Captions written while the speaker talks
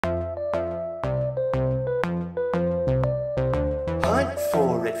Look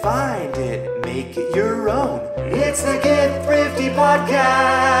for it, find it, make it your own. It's the Get Thrifty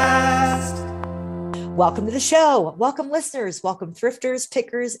Podcast. Welcome to the show. Welcome listeners. Welcome thrifters,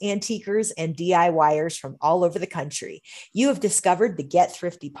 pickers, antiquers, and DIYers from all over the country. You have discovered the Get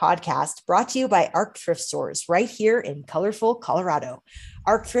Thrifty Podcast, brought to you by ARC Thrift Stores right here in colorful Colorado.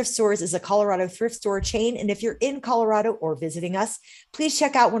 ARC Thrift Stores is a Colorado thrift store chain, and if you're in Colorado or visiting us, please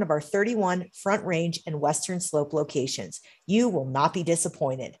check out one of our 31 Front Range and Western Slope locations. You will not be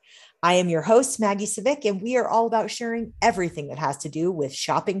disappointed. I am your host, Maggie Scivicque, and we are all about sharing everything that has to do with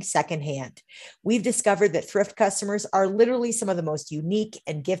shopping secondhand. We've discovered that thrift customers are literally some of the most unique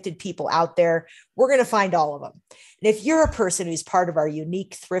and gifted people out there. We're going to find all of them. And if you're a person who's part of our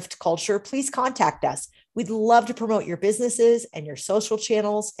unique thrift culture, please contact us. We'd love to promote your businesses and your social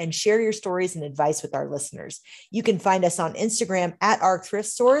channels and share your stories and advice with our listeners. You can find us on Instagram at ARC Thrift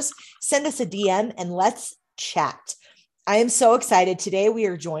Stores. Send us a DM and let's chat. I am so excited. Today we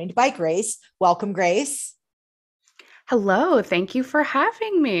are joined by Grace. Welcome, Grace. Hello. Thank you for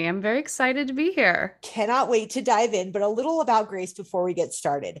having me. I'm very excited to be here. Cannot wait to dive in, but a little about Grace before we get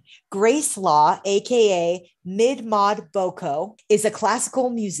started. Grace Law, aka Mid-Mod Boko, is a classical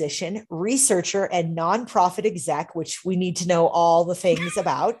musician, researcher, and nonprofit exec, which we need to know all the things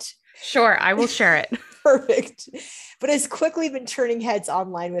about. Sure, I will share it. Perfect. But has quickly been turning heads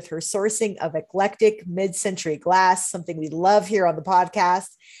online with her sourcing of eclectic mid-century glass, something we love here on the podcast.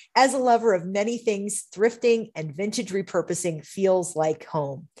 As a lover of many things, thrifting and vintage repurposing feels like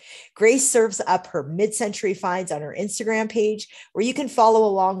home. Grace serves up her mid-century finds on her Instagram page, where you can follow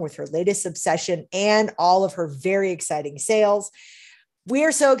along with her latest obsession and all of her very exciting sales. We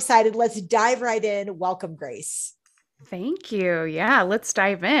are so excited. Let's dive right in. Welcome, Grace. Thank you. Yeah, let's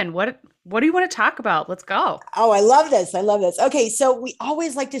dive in. What do you want to talk about? Let's go. Oh, I love this. I love this. Okay, so we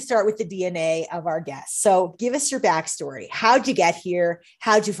always like to start with the DNA of our guests. So give us your backstory. How'd you get here?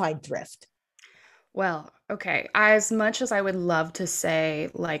 How'd you find thrift? Well, okay. As much as I would love to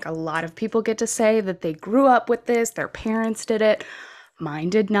say, like a lot of people get to say that they grew up with this, their parents did it, mine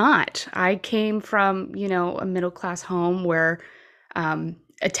did not. I came from, a middle-class home where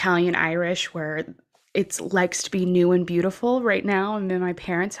Italian Irish, where it likes to be new and beautiful. Right now, I'm in my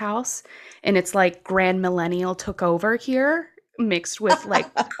parents' house, and it's like grand millennial took over here, mixed with like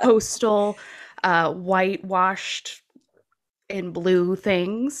coastal, whitewashed and blue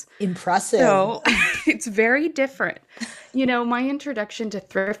things. Impressive. So it's very different. My introduction to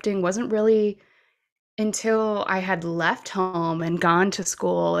thrifting wasn't really until I had left home and gone to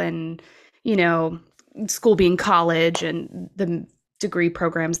school, and, school being college and the degree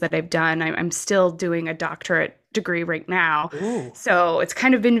programs that I've done. I'm still doing a doctorate degree right now. Ooh. So it's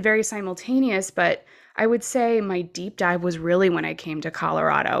kind of been very simultaneous, but I would say my deep dive was really when I came to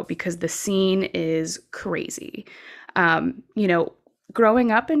Colorado, because the scene is crazy.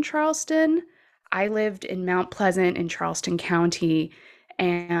 Growing up in Charleston, I lived in Mount Pleasant in Charleston County,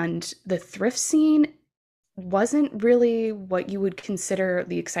 and the thrift scene wasn't really what you would consider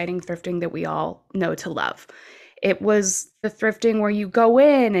the exciting thrifting that we all know to love. It was the thrifting where you go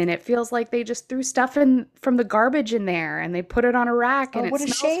in and it feels like they just threw stuff in from the garbage in there and they put it on a rack and it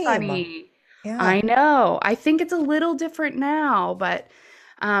smells funny. Yeah. I know. I think it's a little different now, but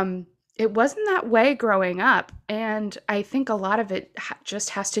it wasn't that way growing up. And I think a lot of it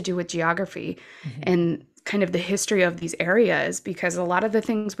just has to do with geography and kind of the history of these areas, because a lot of the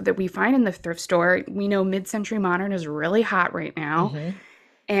things that we find in the thrift store, we know mid-century modern is really hot right now.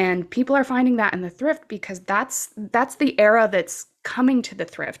 And people are finding that in the thrift because that's the era that's coming to the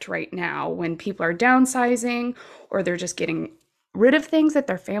thrift right now, when people are downsizing or they're just getting rid of things that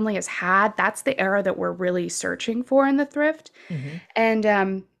their family has had. That's the era that we're really searching for in the thrift.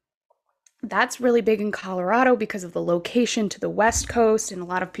 And that's really big in Colorado because of the location to the West Coast, and a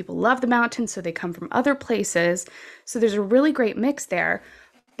lot of people love the mountains, so they come from other places. So there's a really great mix there.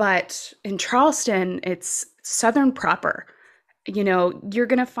 But in Charleston, it's Southern proper. You're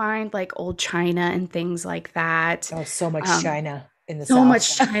going to find like old china and things like that. Oh, so much china in the so South.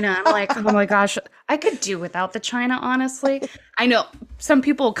 much china. I'm like, oh my gosh, I could do without the china, honestly. I know some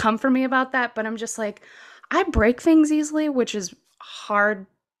people come for me about that, but I'm just like, I break things easily, which is hard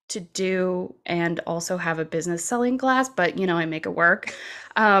to do, and also have a business selling glass, but I make it work.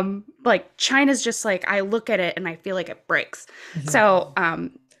 Like china's just like, I look at it and I feel like it breaks. So,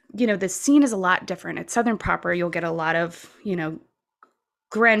 the scene is a lot different. At Southern proper, you'll get a lot of,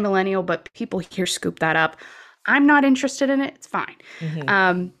 grand millennial, but people here scoop that up. I'm not interested in it. It's fine.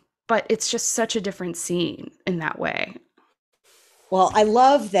 But it's just such a different scene in that way. Well, I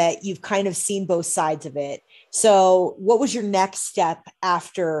love that you've kind of seen both sides of it. So what was your next step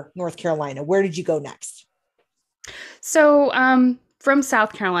after North Carolina? Where did you go next? So From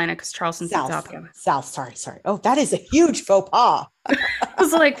South Carolina, because Charleston's in South Carolina. South. Sorry. Oh, that is a huge faux pas. I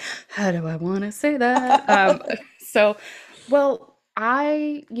was like, how do I want to say that? Well,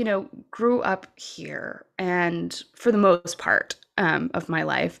 I, grew up here and for the most part of my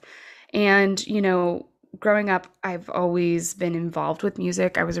life. And, growing up, I've always been involved with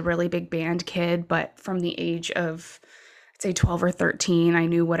music. I was a really big band kid, but from the age of, I'd say 12 or 13, I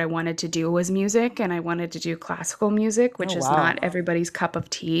knew what I wanted to do was music, and I wanted to do classical music, which is not everybody's cup of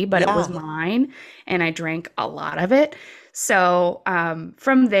tea, but it was mine, and I drank a lot of it. So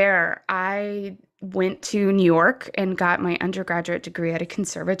from there, I went to New York and got my undergraduate degree at a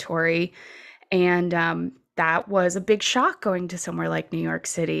conservatory, and that was a big shock going to somewhere like New York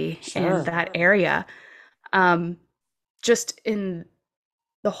City and that area. Just in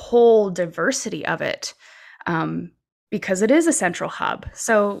the whole diversity of it, because it is a central hub.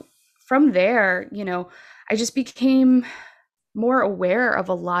 So from there, I just became more aware of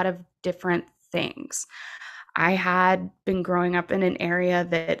a lot of different things. I had been growing up in an area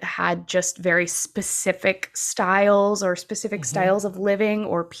that had just very specific styles or specific styles of living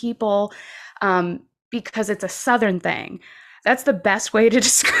or people, because it's a Southern thing. That's the best way to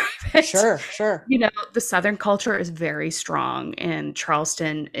describe it. Sure. The Southern culture is very strong, and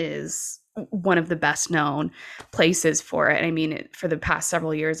Charleston is one of the best known places for it. I mean, for the past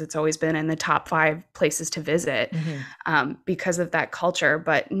several years, it's always been in the top 5 places to visit because of that culture.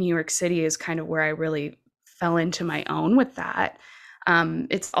 But New York City is kind of where I really fell into my own with that.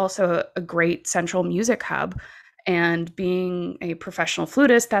 It's also a great central music hub. And being a professional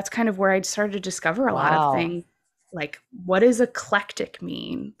flutist, that's kind of where I started to discover a lot of things. Like, what does eclectic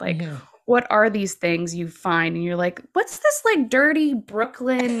mean? Like, what are these things you find? And you're like, what's this like dirty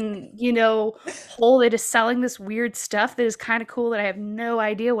Brooklyn, hole that is selling this weird stuff that is kind of cool that I have no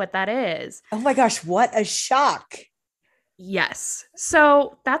idea what that is? Oh my gosh, what a shock. Yes.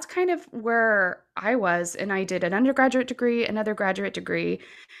 So that's kind of where I was. And I did an undergraduate degree, another graduate degree.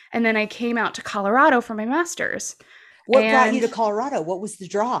 And then I came out to Colorado for my master's. What brought you to Colorado? What was the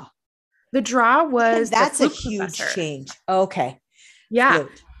draw? The draw was that's a huge change. Okay. Yeah. Good.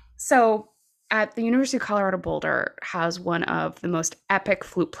 So at the University of Colorado Boulder has one of the most epic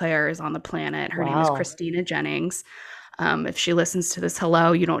flute players on the planet. Her name is Christina Jennings. If she listens to this,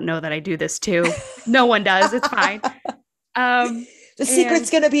 hello, you don't know that I do this too. No one does. It's fine. The secret's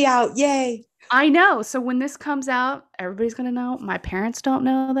going to be out. Yay. I know. So when this comes out, everybody's going to know. My parents don't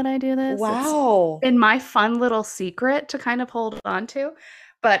know that I do this. Wow. It's been my fun little secret to kind of hold on to.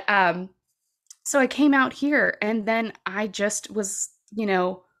 But so I came out here, and then I just was,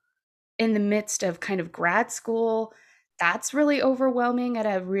 in the midst of kind of grad school. That's really overwhelming at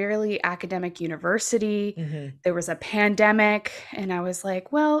a really academic university. There was a pandemic, and I was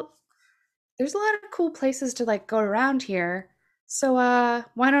like, well, there's a lot of cool places to like go around here. So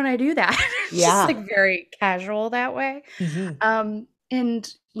why don't I do that? Yeah. Just like very casual that way.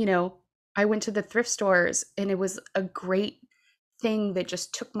 And, I went to the thrift stores, and it was a great thing that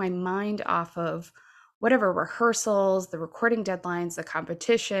just took my mind off of whatever rehearsals, the recording deadlines, the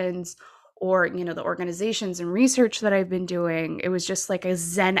competitions, or, the organizations and research that I've been doing. It was just like a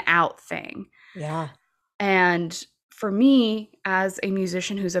zen out thing. Yeah. And for me, as a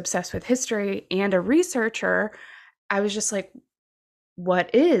musician who's obsessed with history and a researcher, I was just like,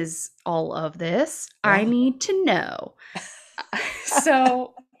 what is all of this? Yeah. I need to know.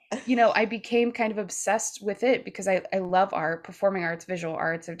 So, I became kind of obsessed with it because I love art, performing arts, visual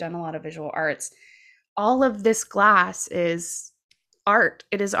arts. I've done a lot of visual arts. All of this glass is art.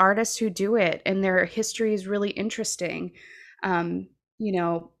 It is artists who do it, and their history is really interesting,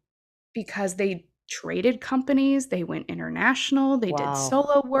 because they traded companies, they went international, they did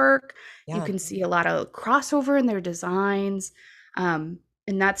solo work. Yeah. You can see a lot of crossover in their designs.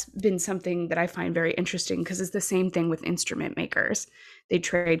 And that's been something that I find very interesting because it's the same thing with instrument makers. They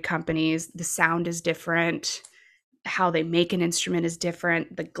trade companies. The sound is different. How they make an instrument is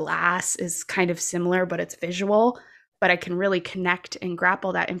different. The glass is kind of similar, but it's visual. But I can really connect and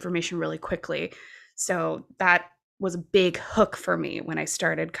grapple that information really quickly. So that was a big hook for me when I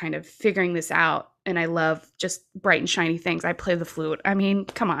started kind of figuring this out. And I love just bright and shiny things. I play the flute. I mean,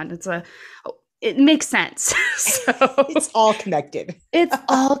 come on. It makes sense. So it's all connected. It's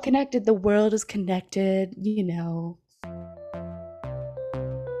all connected. The world is connected,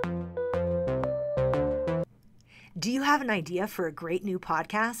 Do you have an idea for a great new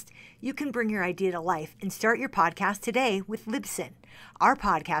podcast? You can bring your idea to life and start your podcast today with Libsyn. Our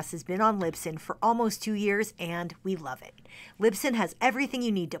podcast has been on Libsyn for almost 2 years, and we love it. Libsyn has everything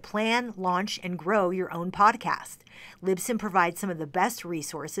you need to plan, launch, and grow your own podcast. Libsyn provides some of the best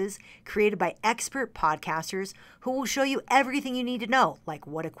resources created by expert podcasters who will show you everything you need to know, like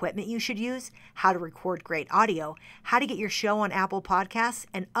what equipment you should use, how to record great audio, how to get your show on Apple Podcasts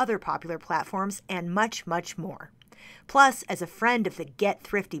and other popular platforms, and much, much more. Plus, as a friend of the Get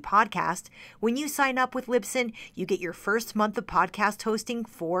Thrifty Podcast, when you sign up with Libsyn, you get your first month of podcast hosting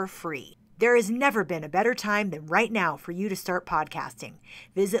for free. There has never been a better time than right now for you to start podcasting.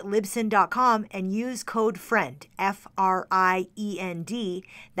 Visit Libsyn.com and use code FRIEND, FRIEND,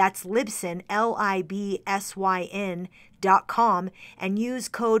 that's Libsyn, LIBSYN.com, and use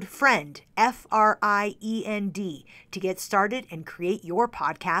code FRIEND, FRIEND, to get started and create your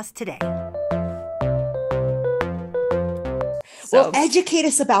podcast today. Well, educate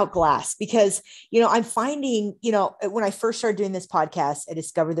us about glass because, I'm finding, when I first started doing this podcast, I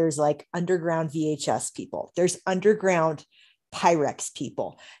discovered there's like underground VHS people. There's underground Pyrex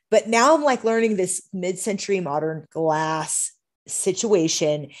people. But now I'm like learning this mid-century modern glass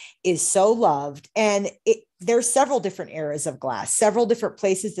situation is so loved. And there's several different eras of glass, several different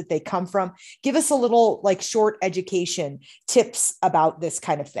places that they come from. Give us a little like short education tips about this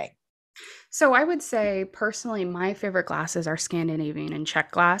kind of thing. So I would say personally, my favorite glasses are Scandinavian and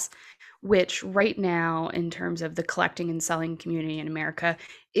Czech glass, which right now in terms of the collecting and selling community in America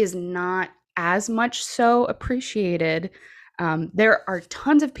is not as much so appreciated. There are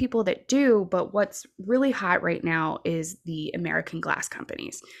tons of people that do, but what's really hot right now is the American glass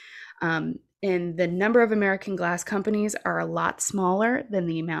companies. And the number of American glass companies are a lot smaller than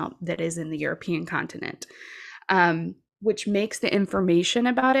the amount that is in the European continent. Which makes the information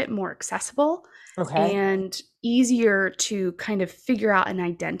about it more accessible and easier to kind of figure out and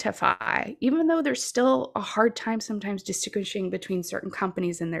identify, even though there's still a hard time sometimes distinguishing between certain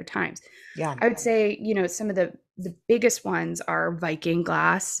companies and their times. Yeah, I would say, some of the biggest ones are Viking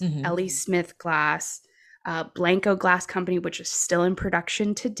glass, Ellie Smith glass, Blenko glass company, which is still in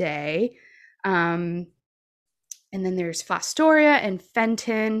production today. And then there's Fostoria and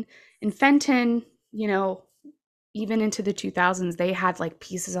Fenton. And Fenton, even into the 2000s, they had like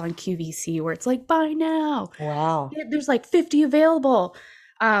pieces on QVC where it's like, buy now. Wow. There's like 50 available,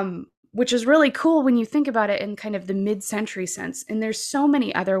 which is really cool when you think about it in kind of the mid-century sense. And there's so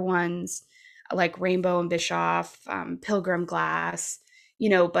many other ones like Rainbow and Bischoff, Pilgrim glass,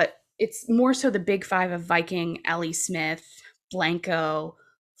 but it's more so the big five of Viking, Ellie Smith, Blenko,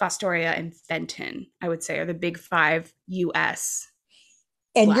 Fostoria, and Fenton, I would say, are the big five US.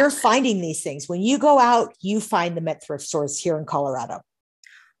 And glass. You're finding these things. When you go out, you find them at thrift stores here in Colorado.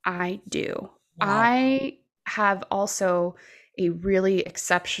 I do. Wow. I have also a really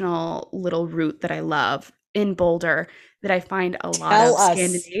exceptional little route that I love in Boulder that I find a lot of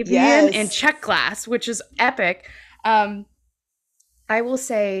Scandinavian and Czech glass, which is epic. I will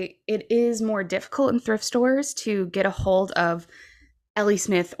say it is more difficult in thrift stores to get a hold of Ellie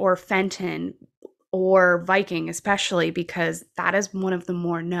Smith or Fenton or Viking, especially because that is one of the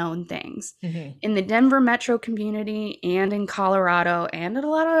more known things. In the Denver metro community and in Colorado and in a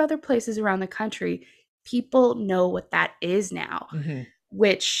lot of other places around the country, people know what that is now,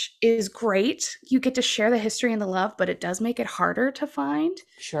 which is great. You get to share the history and the love, but it does make it harder to find.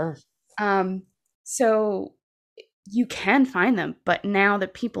 Sure. So you can find them, but now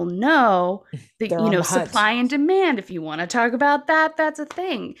that people know that, supply and demand, if you want to talk about that, that's a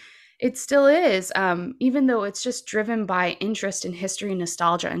thing. It still is, even though it's just driven by interest in history,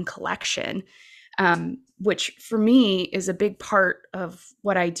 nostalgia, and collection, which for me is a big part of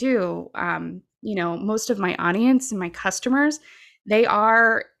what I do. Most of my audience and my customers, they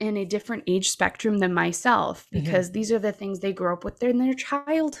are in a different age spectrum than myself because these are the things they grew up with in their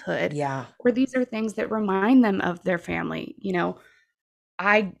childhood. Yeah. Or these are things that remind them of their family.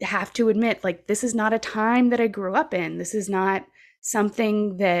 I have to admit, like, this is not a time that I grew up in. This is not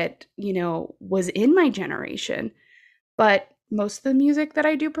something that, was in my generation, but most of the music that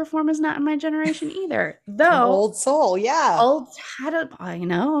I do perform is not in my generation either. Though an old soul. Yeah. I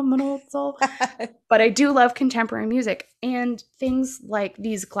know I'm an old soul, but I do love contemporary music and things like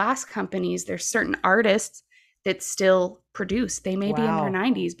these glass companies. There's certain artists that still produce. They may be in their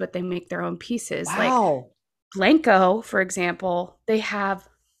 90s, but they make their own pieces. Like Blenko, for example, they have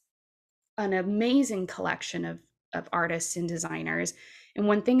an amazing collection of artists and designers. And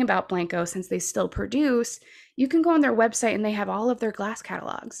one thing about Blenko, since they still produce, you can go on their website and they have all of their glass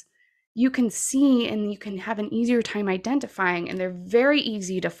catalogs. You can see and you can have an easier time identifying, and they're very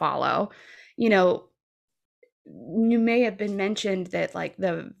easy to follow. You may have been mentioned that like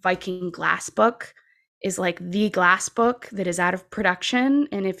the Viking glass book is like the glass book that is out of production.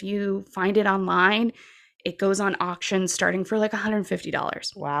 And if you find it online, it goes on auction starting for like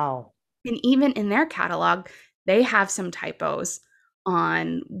 $150. Wow. And even in their catalog, they have some typos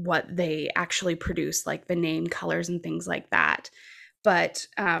on what they actually produce, like the name, colors, and things like that. But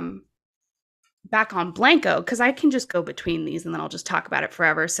back on Blenko, because I can just go between these and then I'll just talk about it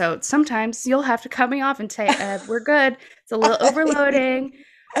forever. So sometimes you'll have to cut me off and say, we're good. It's a little overloading.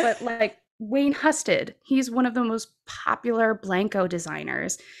 But like Wayne Husted, he's one of the most popular Blenko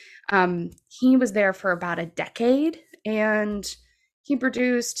designers. He was there for about a decade and he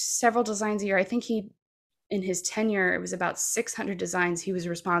produced several designs a year. I think in his tenure, it was about 600 designs he was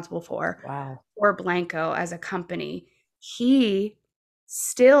responsible for. Wow. For Blenko as a company. He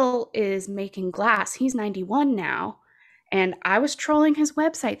still is making glass. He's 91 now. And I was trolling his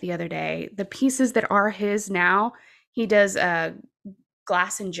website the other day. The pieces that are his now, he does a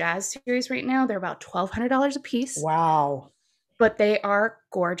glass and jazz series right now. They're about $1,200 a piece. Wow. But they are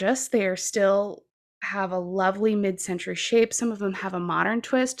gorgeous. They are still have a lovely mid-century shape. Some of them have a modern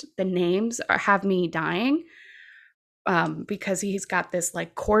twist. The names have me dying. Because he's got this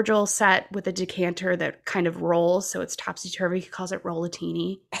like cordial set with a decanter that kind of rolls, so it's topsy-turvy. He calls it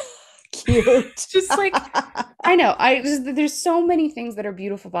rollatini. Cute. Just like, I know, there's so many things that are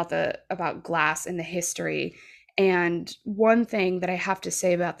beautiful about glass and the history. And one thing that I have to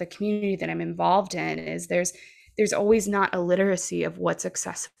say about the community that I'm involved in is there's always not a literacy of what's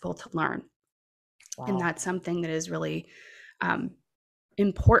accessible to learn. Wow. And that's something that is really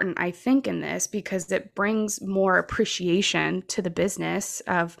important, I think, in this, because it brings more appreciation to the business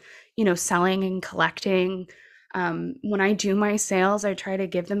of, selling and collecting. When I do my sales, I try to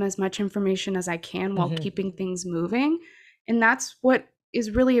give them as much information as I can while keeping things moving. And that's what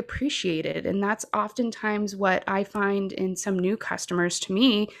is really appreciated. And that's oftentimes what I find in some new customers to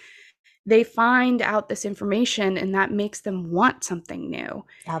me. They find out this information and that makes them want something new.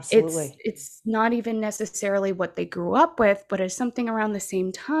 Absolutely. It's not even necessarily what they grew up with, but it's something around the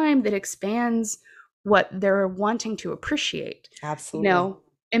same time that expands what they're wanting to appreciate. Absolutely.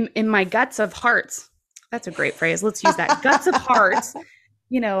 In my guts of hearts, that's a great phrase. Let's use that. Guts of hearts.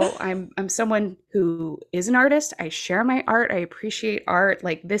 I'm someone who is an artist. I share my art. I appreciate art.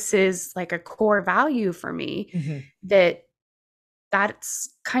 Like this is like a core value for me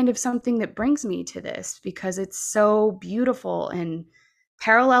that's kind of something that brings me to this, because it's so beautiful and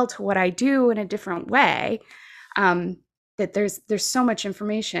parallel to what I do in a different way, that there's so much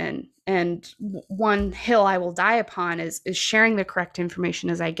information. And one hill I will die upon is sharing the correct information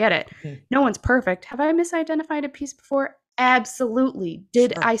as I get it. No one's perfect. Have I misidentified a piece before? Absolutely.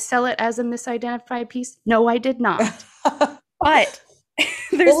 Did I sell it as a misidentified piece? No, I did not. But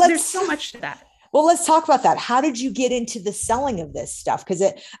there's so much to that. Well, let's talk about that. How did you get into the selling of this stuff? Because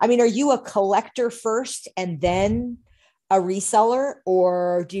are you a collector first and then a reseller,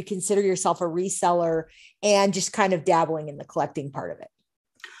 or do you consider yourself a reseller and just kind of dabbling in the collecting part of it?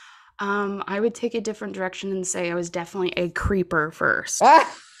 I would take a different direction and say I was definitely a creeper first. I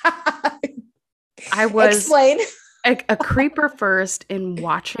was Explain. a creeper first in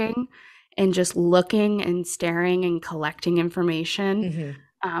watching and just looking and staring and collecting information.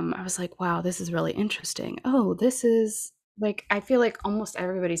 I was like, wow, this is really interesting. Oh, this is like, I feel like almost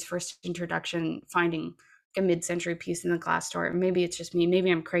everybody's first introduction finding a mid-century piece in the glass store, maybe it's just me,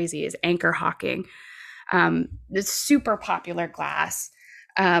 maybe I'm crazy, is anchor hawking. It's super popular glass.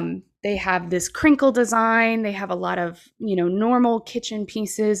 They have this crinkle design. They have a lot of, normal kitchen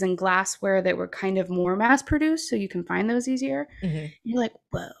pieces and glassware that were kind of more mass produced, so you can find those easier. You're like,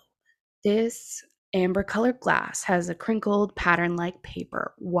 whoa, this amber colored glass has a crinkled pattern like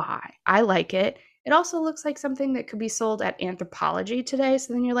paper. Why? I like it. It also looks like something that could be sold at Anthropologie today.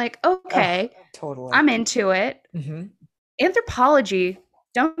 So then you're like, okay, totally, I'm into it. Anthropologie,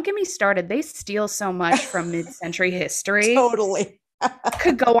 don't get me started. They steal so much from mid-century history. Totally.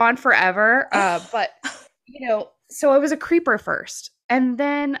 Could go on forever. But, so I was a creeper first. And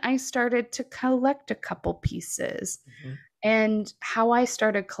then I started to collect a couple pieces. And how I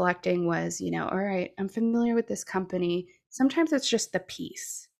started collecting was, all right, I'm familiar with this company. Sometimes it's just the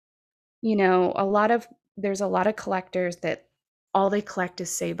piece. There's a lot of collectors that all they collect is,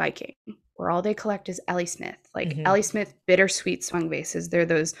 say, Viking, or all they collect is Ellie Smith. Like Ellie Smith bittersweet swung vases. They're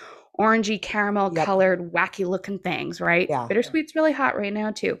those orangey caramel colored wacky looking things, right? Yeah. Bittersweet's really hot right now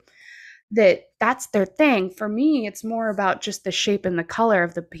too. That's their thing. For me, it's more about just the shape and the color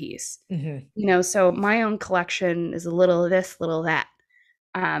of the piece. So my own collection is a little of this, little of that.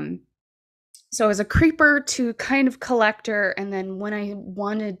 So as a creeper to kind of collector, and then when I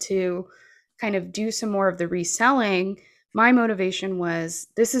wanted to kind of do some more of the reselling, My motivation was,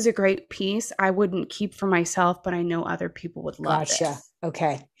 this is a great piece. I wouldn't keep for myself, but I know other people would love Gotcha. this.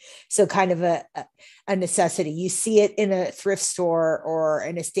 Okay. So kind of a necessity. You see it in a thrift store or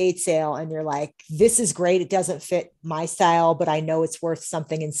an estate sale and you're like, this is great. It doesn't fit my style, but I know it's worth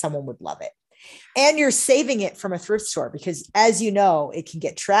something and someone would love it. And you're saving it from a thrift store because, as you know, it can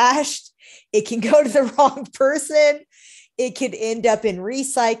get trashed. It can go to the wrong person. It could end up in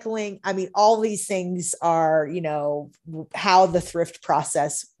recycling. I mean, all these things are, how the thrift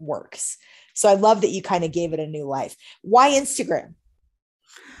process works. So I love that you kind of gave it a new life. Why Instagram?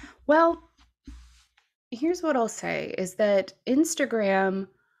 Well, here's what I'll say is that Instagram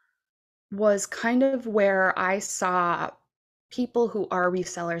was kind of where I saw people who are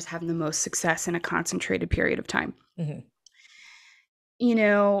resellers having the most success in a concentrated period of time. Mm-hmm.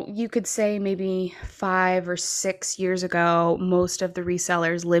 You could say maybe 5 or 6 years ago, most of the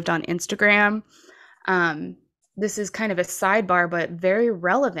resellers lived on Instagram. This is kind of a sidebar, but very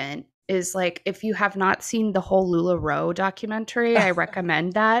relevant, is like, if you have not seen the whole LuLaRoe documentary, I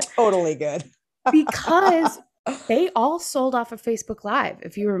recommend that. Totally good. Because they all sold off of Facebook Live,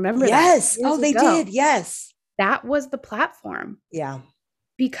 if you remember that. Yes. Oh, they did. Yes. That was the platform. Yeah.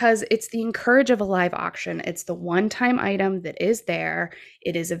 Because it's the encourage of a live auction. It's the one-time item that is there.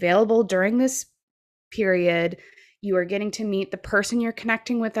 It is available during this period. You are getting to meet the person you're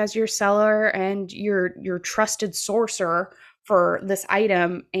connecting with as your seller and your trusted sourcer for this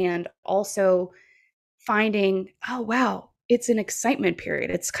item, and also finding, oh, wow, it's an excitement period.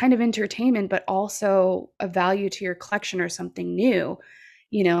 It's kind of entertainment, but also a value to your collection or something new.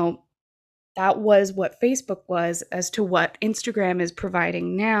 That was what Facebook was, as to what Instagram is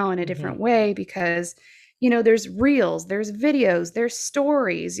providing now in a different way, because, there's reels, there's videos, there's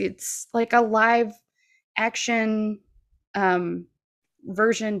stories. It's like a live action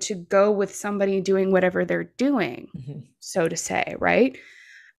version to go with somebody doing whatever they're doing, so to say, right?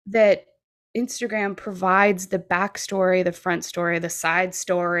 That Instagram provides the backstory, the front story, the side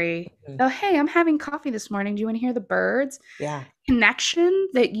story. Oh, hey, I'm having coffee this morning. Do you want to hear the birds? Yeah. Connection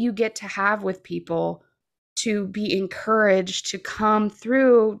that you get to have with people, to be encouraged to come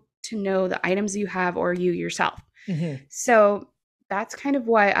through, to know the items you have, or you yourself. So that's kind of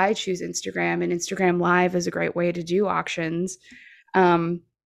why I choose Instagram, and Instagram Live is a great way to do auctions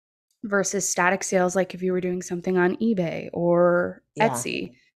versus static sales. Like if you were doing something on eBay or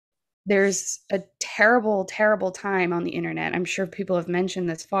Etsy, there's a terrible, terrible time on the internet. I'm sure people have mentioned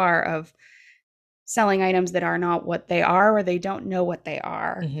this far, of selling items that are not what they are, or they don't know what they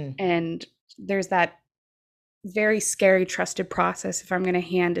are. And there's that very scary trusted process. If I'm going to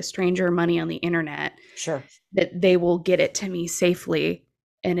hand a stranger money on the internet, sure, that they will get it to me safely,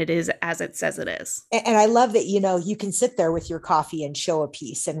 and it is as it says it is. And I love that, you can sit there with your coffee and show a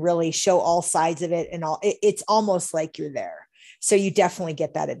piece and really show all sides of it, and it's almost like you're there. So you definitely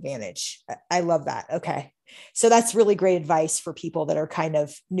get that advantage. I love that. Okay. So that's really great advice for people that are kind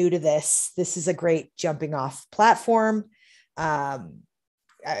of new to this. This is a great jumping off platform. I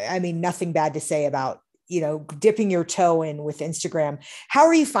mean, nothing bad to say about, dipping your toe in with Instagram. How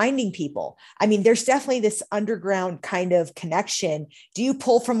are you finding people? I mean, there's definitely this underground kind of connection. Do you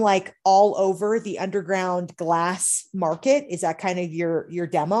pull from like all over the underground glass market? Is that kind of your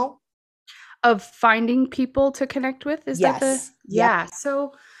demo? Of finding people to connect with? Is that the? Yeah.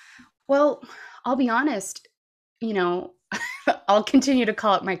 So, well, I'll be honest, I'll continue to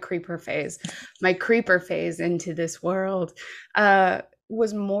call it my creeper phase. My creeper phase into this world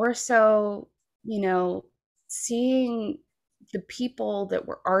was more so, seeing the people that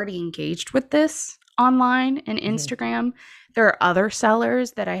were already engaged with this online and Instagram. There are other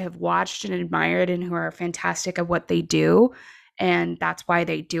sellers that I have watched and admired and who are fantastic at what they do. And that's why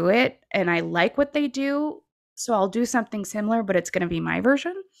they do it. And I like what they do. So I'll do something similar, but it's going to be my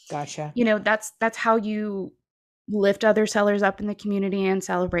version. Gotcha. That's how you lift other sellers up in the community and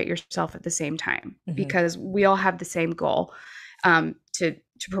celebrate yourself at the same time, because we all have the same goal,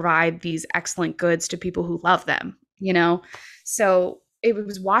 to provide these excellent goods to people who love them, So it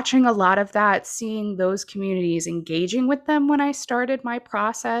was watching a lot of that, seeing those communities, engaging with them when I started my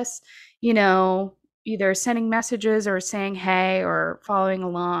process, either sending messages or saying hey or following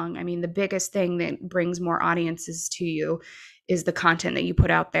along. I mean, the biggest thing that brings more audiences to you is the content that you put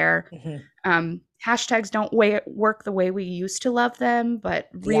out there. Hashtags don't work the way we used to love them, but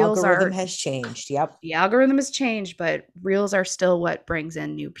reels algorithm has changed. Yep. The algorithm has changed, but reels are still what brings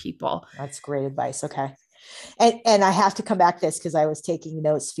in new people. That's great advice. Okay. And I have to come back to this because I was taking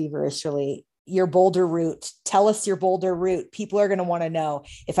notes feverishly. Your Boulder route. Tell us your Boulder route. People are going to want to know.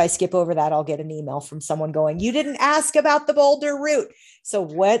 If I skip over that, I'll get an email from someone going, you didn't ask about the Boulder route. So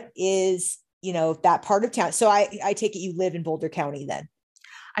what is that part of town. So I take it you live in Boulder County then.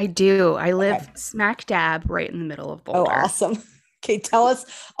 I do. I live Okay. smack dab right in the middle of Oh, Boulder. awesome. Okay. Tell us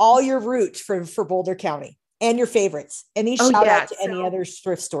all your route for Boulder County and your favorites. Any Oh, shout yeah. out to any other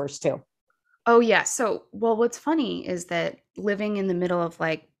thrift stores too. Oh, yeah. So, well, what's funny is that living in the middle of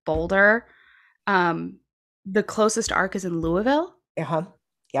like Boulder, the closest Arc is in Louisville. Uh-huh.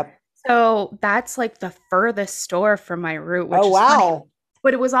 Yep. So that's like the furthest store from my route, which Oh, is funny. wow.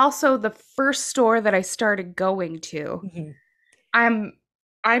 But it was also the first store that I started going to. Mhm.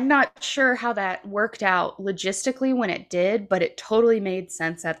 I'm not sure how that worked out logistically when it did, but it totally made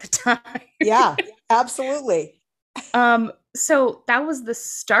sense at the time. Yeah, absolutely. So that was the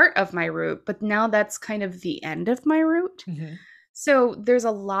start of my route, but now that's kind of the end of my route. Mhm. So there's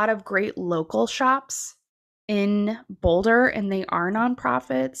a lot of great local shops in Boulder, and they are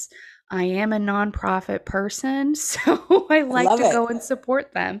nonprofits. I am a nonprofit person, so I like love to it. go and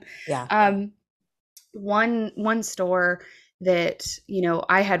support them. Yeah. One store that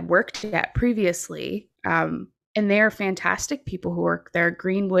I had worked at previously, and they're fantastic people who work there.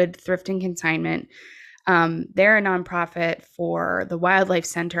 Greenwood Thrift and Consignment. They're a nonprofit for the Wildlife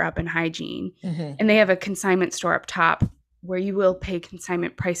Center up in Hygiene, Mhm. and they have a consignment store up top where you will pay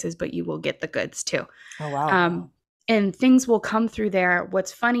consignment prices, but you will get the goods too. Oh, wow. And things will come through there.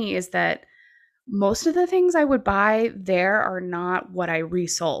 What's funny is that most of the things I would buy there are not what I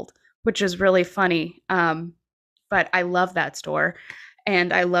resold, which is really funny. But I love that store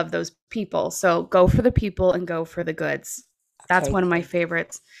and I love those people. So go for the people and go for the goods. That's Okay. one of my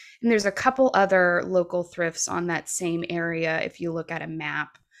favorites. And there's a couple other local thrifts on that same area if you look at a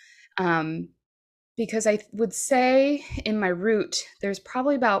map. Because I would say in my route, there's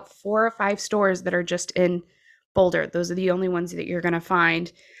probably about 4 or 5 stores that are just in Boulder. Those are the only ones that you're going to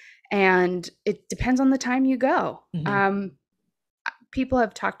find. And it depends on the time you go. Mhm. People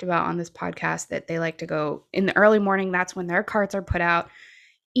have talked about on this podcast that they like to go in the early morning. That's when their carts are put out.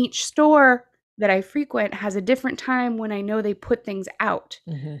 Each store that I frequent has a different time when I know they put things out.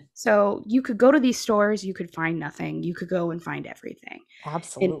 Mhm. So you could go to these stores, you could find nothing. You could go and find everything. And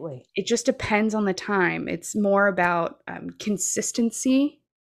Absolutely. it just depends on the time. It's more about consistency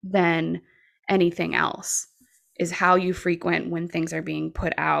than anything else, is how you frequent when things are being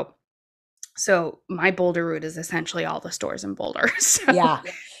put out. So my Boulder route is essentially all the stores in Boulder. So Yeah.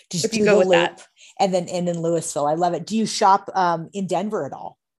 Just if you do go the with loop that. and then end in Louisville. I love it. Do you shop in Denver at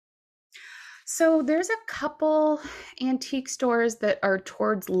all? So there's a couple antique stores that are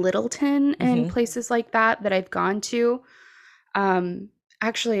towards Littleton and Mhm. places like that that I've gone to.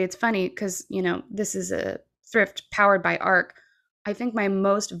 Actually, it's funny because, this is a thrift powered by ARC. I think my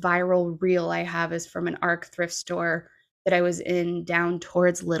most viral reel I have is from an ARC thrift store that I was in down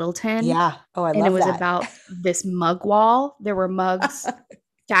towards Littleton. Yeah. Oh, I And it love was that. about this mug wall. There were mugs,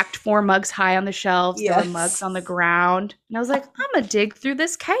 stacked 4 mugs high on the shelves. There were mugs Yes. on the ground. And I was like, I'm going to dig through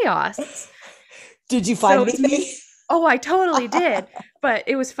this chaos. Did you find So anything? Oh, I totally did. But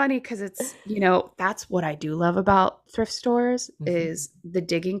it was funny because it's, that's what I do love about thrift stores Mhm. is the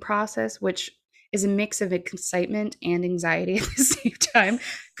digging process, which is a mix of excitement and anxiety at the same time.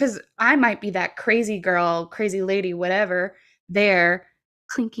 Because I might be that crazy girl, crazy lady, whatever, there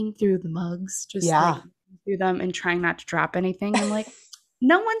clinking through the mugs, just Yeah. like through them and trying not to drop anything. I'm like,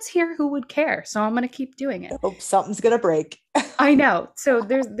 no one's here who would care. So I'm going to keep doing it. Hope something's gonna break. I know. So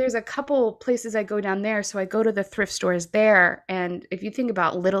there's a couple places I go down there. So I go to the thrift stores there. And if you think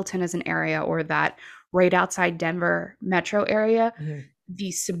about Littleton as an area or that right outside Denver metro area, Mhm.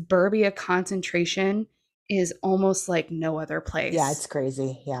 the suburbia concentration is almost like no other place. Yeah, it's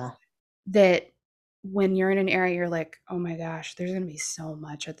crazy. Yeah. That when you're in an area, you're like, oh my gosh, there's going to be so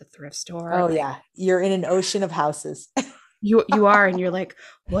much at the thrift store. Oh, Like yeah. You're in an ocean of houses. you are, and you're like,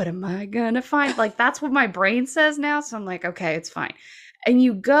 what am I gonna find? Like that's what my brain says now. So I'm like, okay, it's fine. And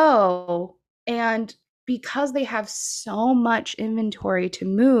you go, and because they have so much inventory to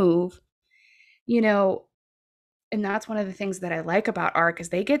move, you know, and that's one of the things that I like about ARC is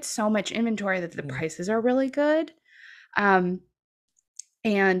they get so much inventory that the Mhm. prices are really good.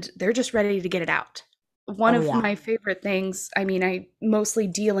 And they're just ready to get it out. One Oh, of yeah. my favorite things, I mean, I mostly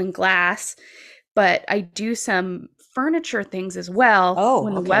deal in glass, but I do some furniture things as well Oh,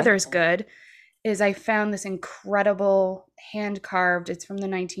 when the okay. weather's good, is I found this incredible hand carved, it's from the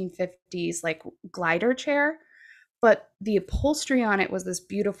 1950s, like glider chair, but the upholstery on it was this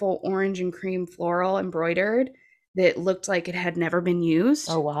beautiful orange and cream floral embroidered that looked like it had never been used.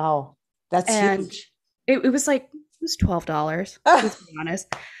 Oh, wow. That's And huge. it was like, it was $12, let's be honest.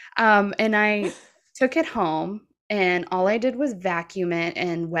 And I took it home and all I did was vacuum it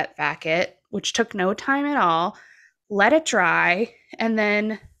and wet vac it, which took no time at all, let it dry, and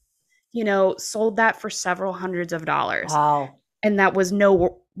then sold that for several hundreds of dollars. Wow. And that was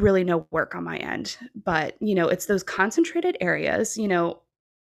really no work on my end. But, it's those concentrated areas,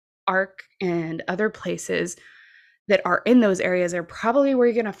 ARC and other places that are in those areas are probably where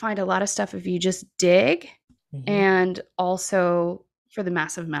you're going to find a lot of stuff if you just dig, and also for the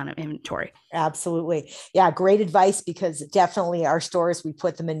massive amount of inventory. Absolutely. Yeah. Great advice, because definitely our stores, we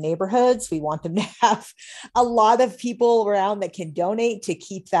put them in neighborhoods. We want them to have a lot of people around that can donate to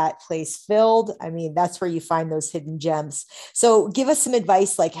keep that place filled. I mean, that's where you find those hidden gems. So give us some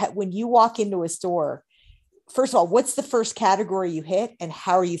advice. Like when you walk into a store, first of all, what's the first category you hit, and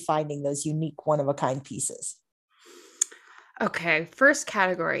how are you finding those unique one-of-a-kind pieces? Okay, first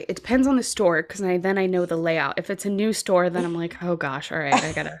category. It depends on the store, because then I know the layout. If it's a new store, then I'm like, oh gosh, all right,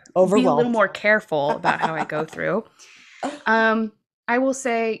 I gotta be a little more careful about how I go through. I will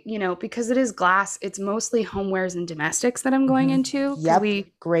say, because it is glass, it's mostly homewares and domestics that I'm going into. Yep,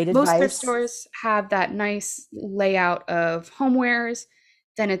 great advice. Most thrift stores have that nice layout of homewares.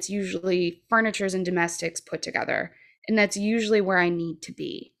 Then it's usually furnitures and domestics put together, and that's usually where I need to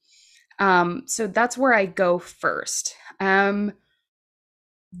be. So that's where I go first. The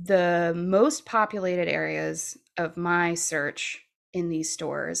most populated areas of my search in these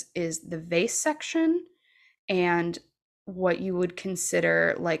stores is the vase section and what you would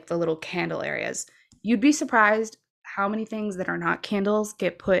consider like the little candle areas. You'd be surprised how many things that are not candles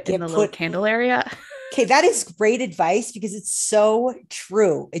get put in the little candle area. Okay, that is great advice, because it's so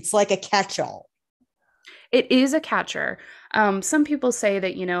true. It's like a catch-all. It is a catcher. Some people say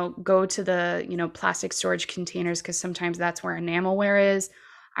that, go to the, plastic storage containers, because sometimes that's where enamelware is.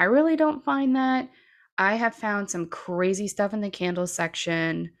 I really don't find that. I have found some crazy stuff in the candle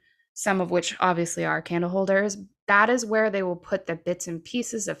section, some of which obviously are candle holders. That is where they will put the bits and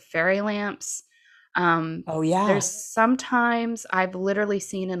pieces of fairy lamps. Oh yeah. There's sometimes I've literally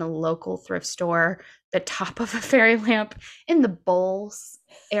seen in a local thrift store the top of a fairy lamp in the bowls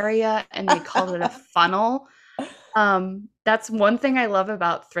area, and they called it a funnel. That's one thing I love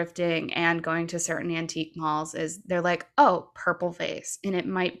about thrifting and going to certain antique malls is they're like, oh, purple vase. And it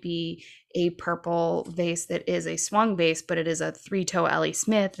might be a purple vase that is a swung vase, but it is a 3-toe Ellie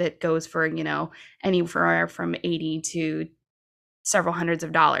Smith that goes for, anywhere from 80 to several hundreds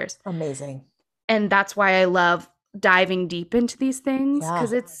of dollars. Amazing. And that's why I love diving deep into these things,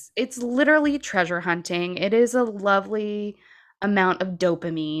 because it's literally treasure hunting. It is a lovely amount of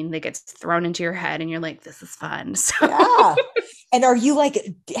dopamine that gets thrown into your head, and you're like, this is fun. So. Yeah. And are you like,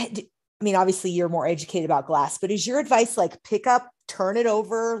 I mean, obviously you're more educated about glass, but is your advice like pick up, turn it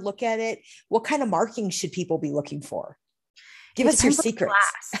over, look at it? What kind of markings should people be looking for? Give us your secrets.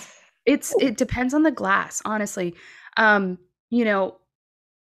 It depends on the glass, honestly.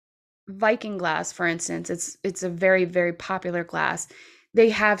 Viking glass, for instance, it's a very, very popular glass. They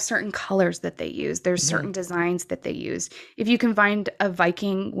have certain colors that they use. There's certain designs that they use. If you can find a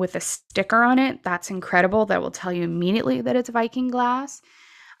Viking with a sticker on it, that's incredible. That will tell you immediately that it's Viking glass.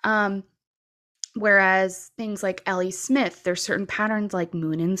 Whereas things like Ellie Smith, there's certain patterns like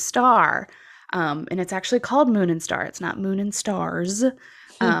moon and star. And it's actually called moon and star. It's not moon and stars.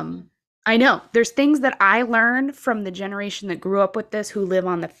 I know there's things that I learned from the generation that grew up with this who live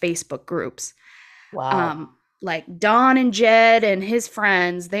on the Facebook groups. Wow. Like Don and Jed and his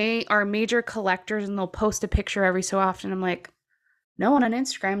friends, they are major collectors, and they'll post a picture every so often. I'm like, no one on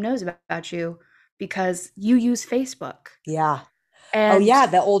Instagram knows about you because you use Facebook. Yeah. And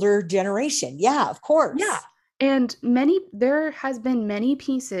the older generation. Yeah, of course. Yeah. And there has been many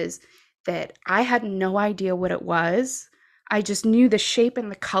pieces that I had no idea what it was. I just knew the shape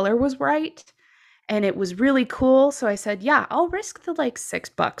and the color was right, and it was really cool. So I said, yeah, I'll risk the like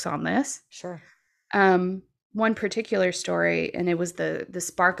 $6 on this. Sure. One particular story, and it was the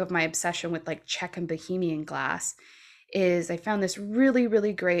spark of my obsession with like Czech and Bohemian glass, is I found this really,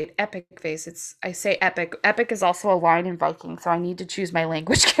 really great epic vase. I say epic. Epic is also a line in Viking, so I need to choose my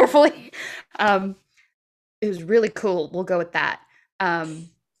language carefully. It was really cool. We'll go with that.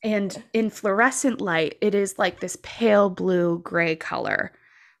 And in fluorescent light, it is like this pale blue gray color,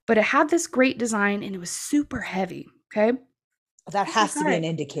 but it had this great design, and it was super heavy. Okay. That has to be an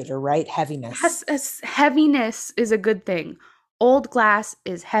indicator, right? Heaviness. Heaviness is a good thing. Old glass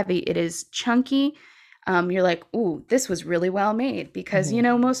is heavy. It is chunky. You're like, ooh, this was really well made, because,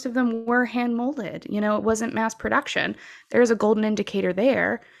 most of them were hand molded. It wasn't mass production. There's a golden indicator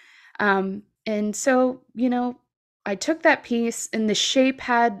there. And so, I took that piece, and the shape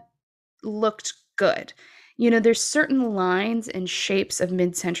had looked good. There's certain lines and shapes of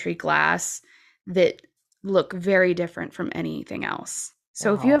mid-century glass that look very different from anything else.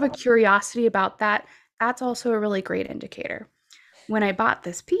 So if you have a curiosity about that, that's also a really great indicator. When I bought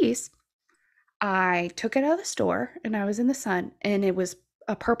this piece, I took it out of the store and I was in the sun and it was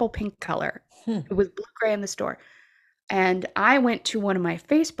a purple pink color. It was blue gray in the store. And I went to one of my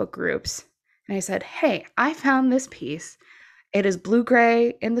Facebook groups and I said, hey, I found this piece. It is blue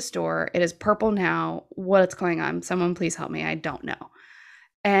gray in the store. It is purple now. What's going on? Someone please help me. I don't know.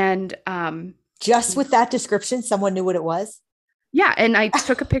 And just with that description, someone knew what it was. Yeah. And I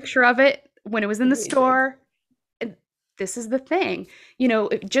took a picture of it when it was in the store. And this is the thing,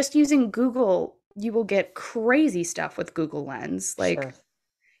 just using Google, you will get crazy stuff with Google Lens. Like, Sure.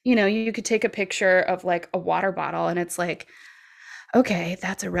 You could take a picture of like a water bottle and it's like, okay,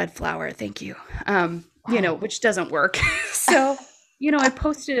 that's a red flower. Thank you. Which doesn't work. So, I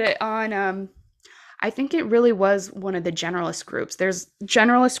posted it on, I think it really was one of the generalist groups. There's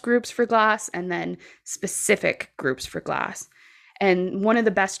generalist groups for glass and then specific groups for glass. And one of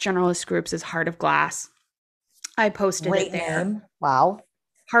the best generalist groups is Heart of Glass. I posted Great it there. name. Wow.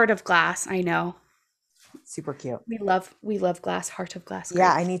 Heart of Glass. I know. Super cute. We love glass, Heart of Glass.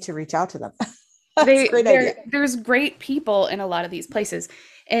 Yeah, I need to reach out to them. That's a great idea. There's great people in a lot of these places.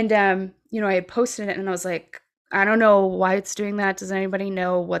 And, I had posted it and I was like, I don't know why it's doing that. Does anybody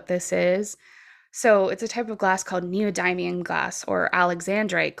know what this is? So it's a type of glass called neodymium glass or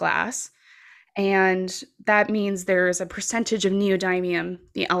alexandrite glass. And that means there's a percentage of neodymium,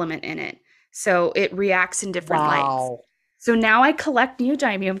 the element in it. So it reacts in different lights. So now I collect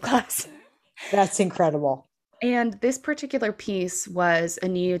neodymium glass. That's incredible. And this particular piece was a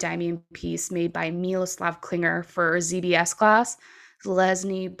neodymium piece made by Miloslav Klinger for ZBS Glass,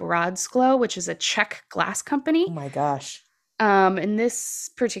 Lesny Brodsklo, which is a Czech glass company. Oh my gosh. And this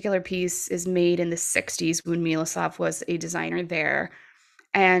particular piece is made in the 60s when Miloslav was a designer there.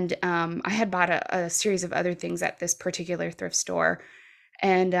 And I had bought a series of other things at this particular thrift store.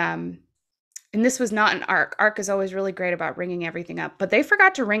 And this was not an ARC. ARC is always really great about ringing everything up, but they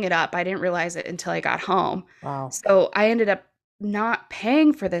forgot to ring it up. I didn't realize it until I got home. Wow. So I ended up not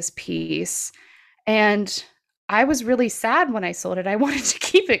paying for this piece. And I was really sad when I sold it. I wanted to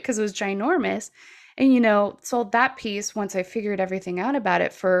keep it because it was ginormous. And, sold that piece once I figured everything out about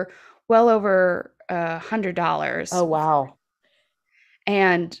it for well over $100. Oh, wow.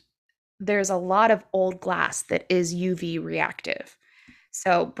 And there's a lot of old glass that is UV reactive.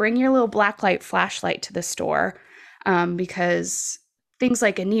 So bring your little blacklight flashlight to the store because things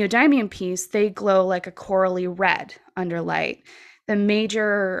like a neodymium piece, they glow like a corally red under light. The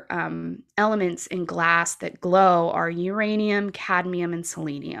major elements in glass that glow are uranium, cadmium, and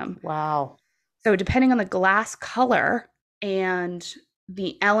selenium. Wow. So depending on the glass color and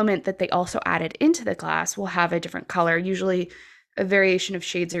the element that they also added into the glass will have a different color, usually a variation of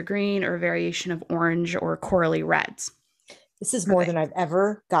shades of green or a variation of orange or corally reds. This is more than I've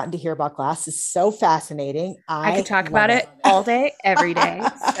ever gotten to hear about glass. It's so fascinating. I could talk about it all day, every day.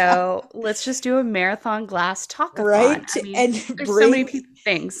 So let's just do a marathon glass talk-a-thon. Right. I mean, and there's so many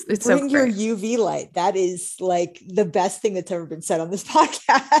things. It's bring so your UV light. That is like the best thing that's ever been said on this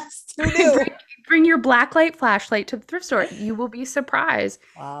podcast. Who knew? Bring your blacklight flashlight to the thrift store. You will be surprised.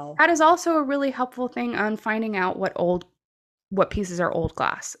 Wow. That is also a really helpful thing on finding out what pieces are old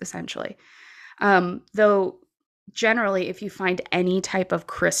glass, essentially. Though generally, if you find any type of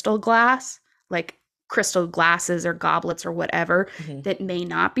crystal glass, like crystal glasses or goblets or whatever, that may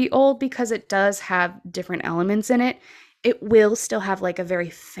not be old because it does have different elements in it, it will still have like a very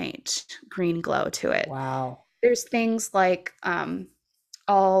faint green glow to it. Wow. There's things like,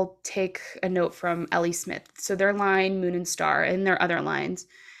 I'll take a note from Ellie Smith. So their line, Moon and Star, and their other lines,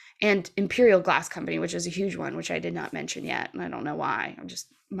 and Imperial Glass Company, which is a huge one, which I did not mention yet. And I don't know why.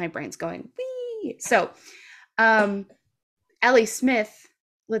 My brain's going, wee. So, Ellie Smith,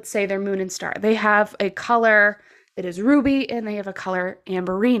 let's say they're Moon and Star. They have a color that is ruby and they have a color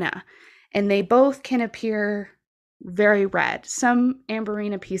amberina, and they both can appear very red. Some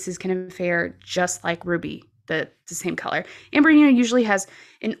amberina pieces can appear just like ruby, the same color. Amberina usually has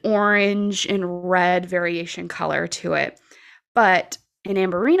an orange and red variation color to it, but an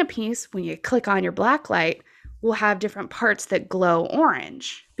amberina piece, when you click on your black light, will have different parts that glow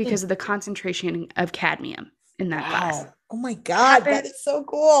orange because of the concentration of cadmium in that glass. Oh my God, that is so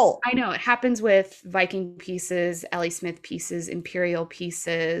cool. I know. It happens with Viking pieces, Ellie Smith pieces, Imperial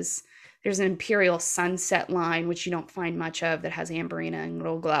pieces. There's an Imperial Sunset line, which you don't find much of, that has amberina and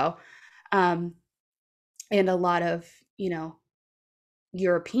it'll glow. And a lot of,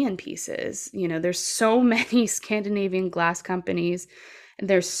 European pieces. There's so many Scandinavian glass companies, and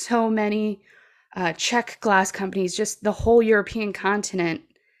there's so many Czech glass companies. Just the whole European continent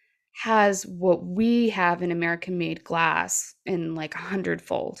has what we have in American-made glass in like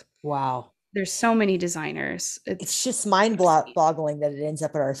 100-fold. Wow. There's so many designers. It's just mind-boggling that it ends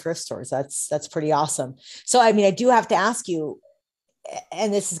up at our thrift stores. That's pretty awesome. So, I mean, I do have to ask you,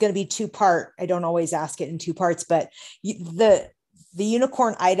 and this is going to be two-part. I don't always ask it in two parts, but the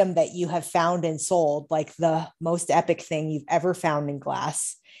unicorn item that you have found and sold, like the most epic thing you've ever found in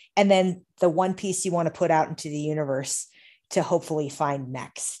glass, and then the one piece you want to put out into the universe to hopefully find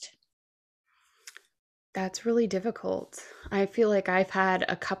next. That's really difficult. I feel like I've had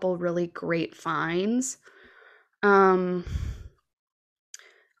a couple really great finds. Um,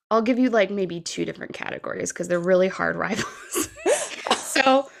 I'll give you like maybe two different categories because they're really hard rivals.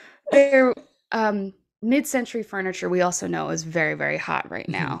 So they're mid-century furniture, we also know is very, very hot right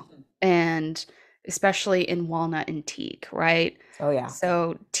now. And especially in walnut and teak, right? Oh yeah.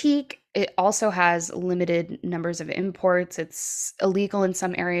 So teak, it also has limited numbers of imports. It's illegal in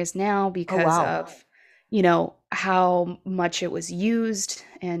some areas now because of, how much it was used.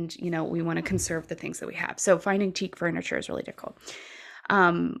 And, we want to conserve the things that we have. So finding teak furniture is really difficult.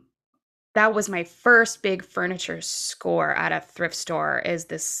 That was my first big furniture score at a thrift store, is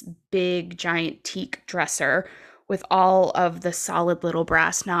this big giant teak dresser with all of the solid little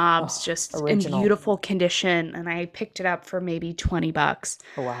brass knobs, just original. In beautiful condition. And I picked it up for maybe $20.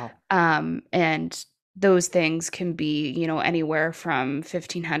 Oh, wow. And those things can be, anywhere from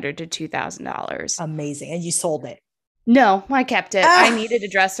 $1,500 to $2,000. Amazing. And you sold it? No, I kept it. I needed a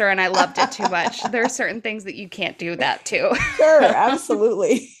dresser and I loved it too much. There are certain things that you can't do that to. Sure,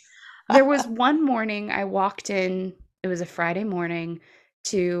 absolutely. There was one morning I walked in, it was a Friday morning,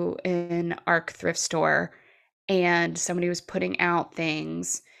 to an ARC thrift store, and somebody was putting out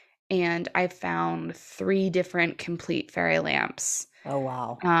things, and I found 3 different complete fairy lamps. Oh,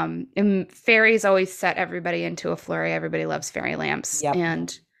 wow. And fairies always set everybody into a flurry. Everybody loves fairy lamps. Yep.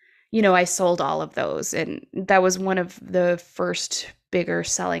 And, I sold all of those. And that was one of the first bigger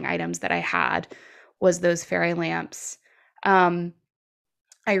selling items that I had, was those fairy lamps.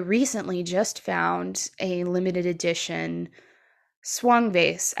 I recently just found a limited edition swung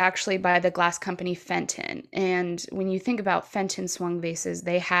vase, actually by the glass company Fenton. And when you think about Fenton swung vases,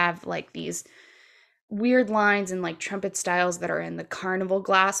 they have like these weird lines and like trumpet styles that are in the carnival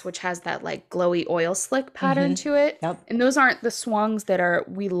glass, which has that like glowy oil slick pattern to it. Yep. And those aren't the swungs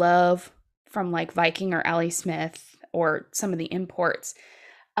that we love from like Viking or Ellie Smith or some of the imports.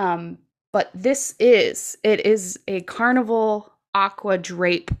 But it is a carnival aqua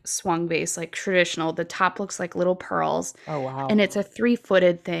drape swung vase, like traditional. The top looks like little pearls. Oh, wow. And it's a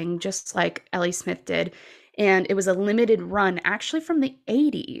 3-footed thing, just like Ellie Smith did. And it was a limited run, actually from the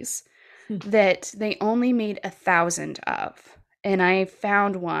 80s, that they only made 1,000 of. And I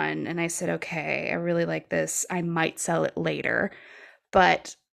found one and I said, okay, I really like this. I might sell it later.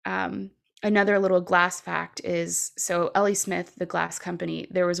 But another little glass fact is, so Ellie Smith, the glass company,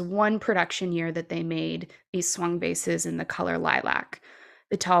 there was one production year that they made these swung vases in the color lilac,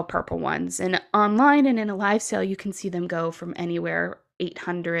 the tall purple ones. And online and in a live sale, you can see them go from anywhere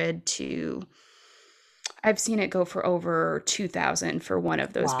 $800 to, I've seen it go for over $2,000 for one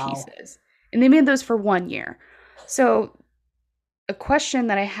of those pieces. And they made those for 1 year. So a question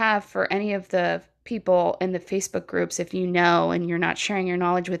that I have for any of the people in the Facebook groups, if you know and you're not sharing your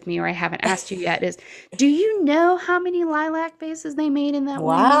knowledge with me, or I haven't asked you yet, is, do you know how many lilac vases they made in that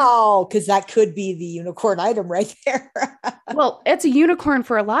one year? Wow, because that could be the unicorn item right there. Well, it's a unicorn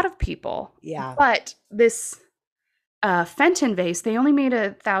for a lot of people. Yeah. But this Fenton vase, they only made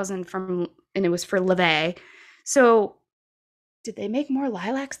 1,000 from, and it was for Levay. So did they make more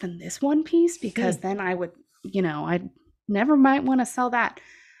lilacs than this one piece? Because then I would, I'd never might want to sell that.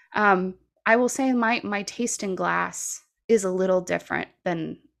 I will say my taste in glass is a little different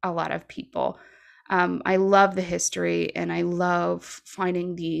than a lot of people. I love the history and I love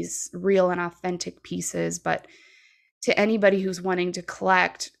finding these real and authentic pieces. But to anybody who's wanting to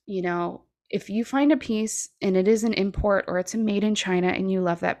collect, if you find a piece and it is an import or it's a made in China and you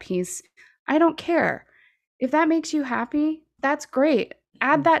love that piece, I don't care. If that makes you happy, that's great.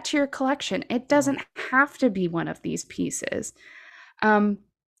 Add that to your collection. It doesn't have to be one of these pieces.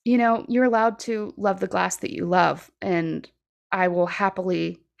 You're allowed to love the glass that you love, and I will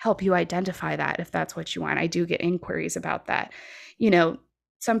happily help you identify that if that's what you want. I do get inquiries about that.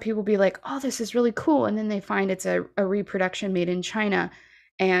 Some people be like, oh, this is really cool. And then they find it's a reproduction made in China,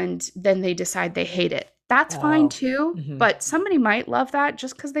 and then they decide they hate it. That's fine too, but somebody might love that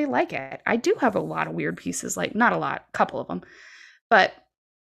just because they like it. I do have a lot of weird pieces, like not a lot, a couple of them. But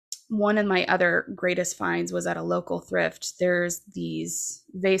one of my other greatest finds was at a local thrift. There's these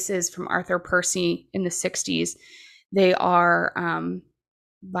vases from Arthur Percy in the 60s. They are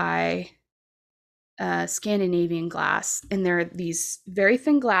by Scandinavian glass, and they're these very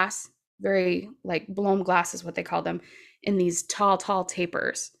thin glass, very like blown glass is what they call them, in these tall, tall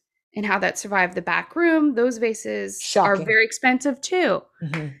tapers, and how that survived the back room. Those vases are Shocking. very expensive too.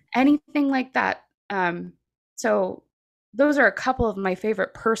 Anything like that. So those are a couple of my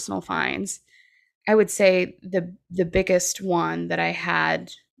favorite personal finds. I would say the biggest one that I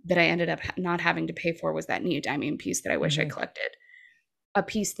had that I ended up not having to pay for was that neodymium piece that I wish I collected. A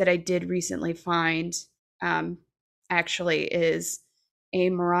piece that I did recently find actually is a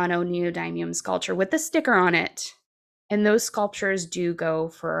Murano neodymium sculpture with the sticker on it. And those sculptures do go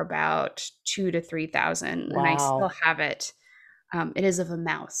for about $2,000 to $3,000, and I still have it. It is of a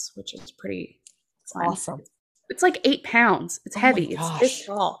mouse, which is pretty fun. Awesome. It's like 8 pounds. It's heavy. It's this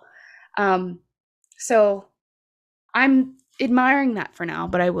tall. So I'm admiring that for now,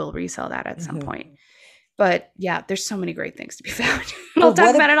 but I will resell that at some point. But yeah, there's so many great things to be found. We'll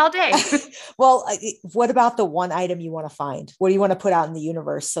talk about it all day. Well, what about the one item you want to find? What do you want to put out in the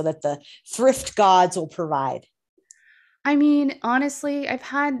universe so that the thrift gods will provide? I mean, honestly, I've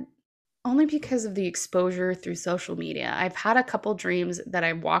had, only because of the exposure through social media, I've had a couple dreams that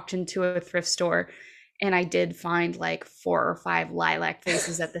I walked into a thrift store and I did find like 4 or 5 lilac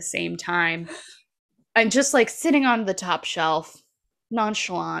vases at the same time. And just like sitting on the top shelf,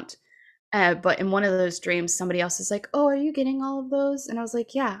 nonchalant. But in one of those dreams, somebody else is like, "Oh, are you getting all of those?" And I was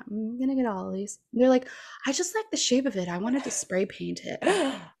like, "Yeah, I'm going to get all of these." And they're like, "I just like the shape of it. I wanted to spray paint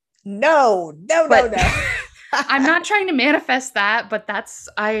it." No. I'm not trying to manifest that, but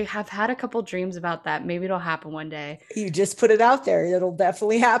I have had a couple dreams about that. Maybe it'll happen one day. You just put it out there. It'll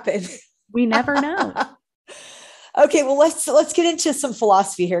definitely happen. We never know. Okay, well, let's get into some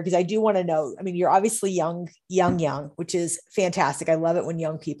philosophy here, because I do want to know. I mean, you're obviously young, which is fantastic. I love it when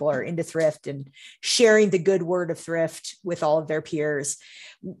young people are into thrift and sharing the good word of thrift with all of their peers.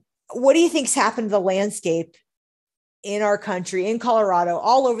 What do you think's happened to the landscape in our country, in Colorado,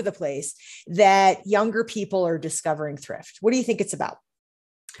 all over the place, that younger people are discovering thrift? What do you think it's about?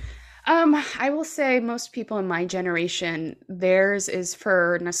 I will say most people in my generation, theirs is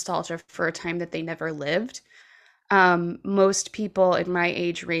for nostalgia for a time that they never lived. Most people in my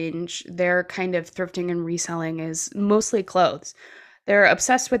age range, their kind of thrifting and reselling is mostly clothes. They're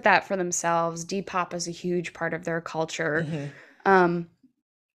obsessed with that for themselves. Depop is a huge part of their culture.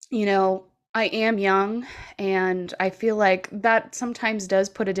 I am young, and I feel like that sometimes does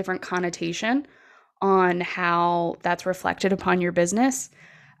put a different connotation on how that's reflected upon your business.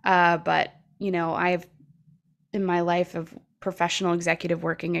 But I've, in my life of professional executive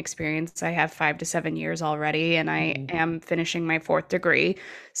working experience, I have 5 to 7 years already, and I am finishing my 4th degree.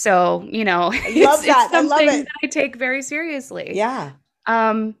 So, it's something that I take very seriously. Yeah.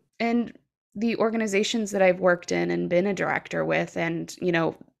 And the organizations that I've worked in and been a director with, and,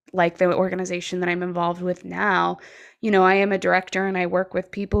 like the organization that I'm involved with now, I am a director and I work with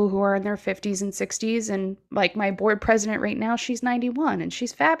people who are in their 50s and 60s. And like my board president right now, she's 91 and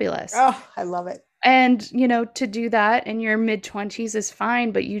she's fabulous. Oh, I love it. And, to do that in your mid-20s is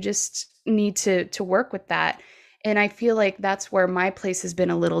fine, but you just need to work with that. And I feel like that's where my place has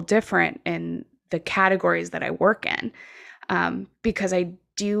been a little different in the categories that I work in, because I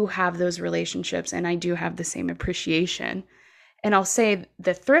do have those relationships and I do have the same appreciation. And I'll say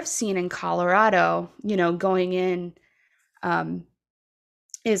the thrift scene in Colorado, going in,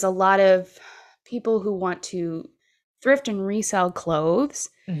 is a lot of people who want to thrift and resell clothes.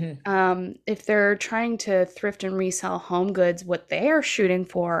 If they're trying to thrift and resell home goods, what they are shooting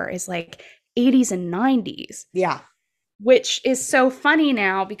for is like 80s and 90s. Yeah. Which is so funny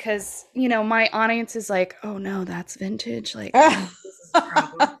now because, my audience is like, "Oh no, that's vintage." Like, this is a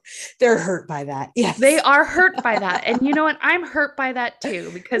problem. They're hurt by that. Yes. They are hurt by that. And you know what? I'm hurt by that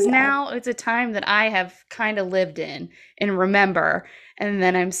too, because now it's a time that I have kind of lived in and remember. And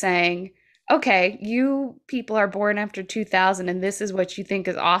then I'm saying, okay, you people are born after 2000 and this is what you think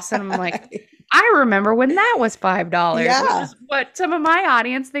is awesome. I'm like, I remember when that was $5, which is what some of my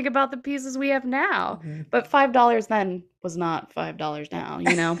audience think about the pieces we have now. But $5 then was not $5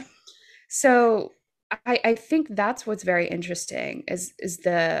 now, So I think that's what's very interesting is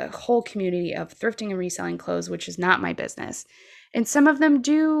the whole community of thrifting and reselling clothes, which is not my business. And some of them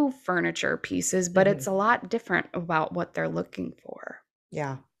do furniture pieces, but it's a lot different about what they're looking for.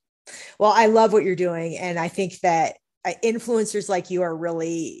 Yeah. Well, I love what you're doing. And I think that influencers like you are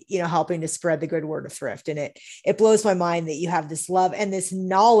really, helping to spread the good word of thrift. And it blows my mind that you have this love and this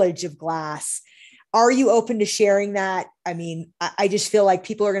knowledge of glass. Are you open to sharing that? I mean, I just feel like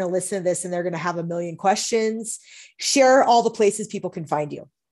people are going to listen to this and they're going to have a million questions. Share all the places people can find you.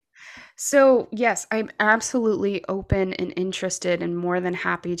 So yes, I'm absolutely open and interested and more than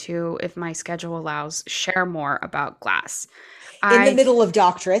happy to, if my schedule allows, share more about glass. In the middle of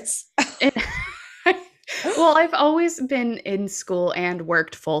doctorates. Well, I've always been in school and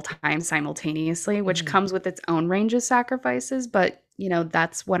worked full-time simultaneously, which comes with its own range of sacrifices, but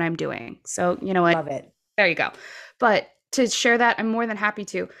that's what I'm doing. So, you know what? Love it. There you go. But to share that, I'm more than happy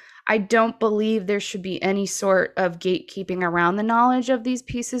to. I don't believe there should be any sort of gatekeeping around the knowledge of these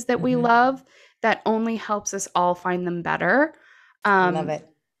pieces that we love. That only helps us all find them better. Love it.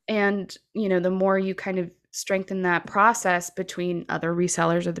 And, the more you kind of strengthen that process between other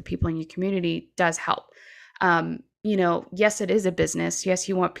resellers or the people in your community does help. Yes, it is a business. Yes,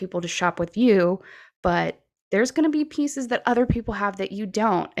 you want people to shop with you, but there's going to be pieces that other people have that you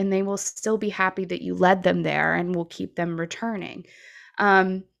don't, and they will still be happy that you led them there and will keep them returning.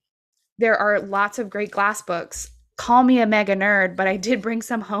 There are lots of great glass books. Call me a mega nerd, but I did bring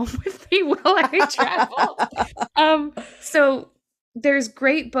some home with me while I traveled. So there's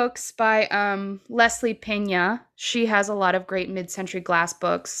great books by Leslie Pena. She has a lot of great mid-century glass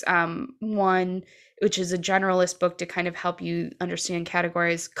books. One, which is a generalist book to kind of help you understand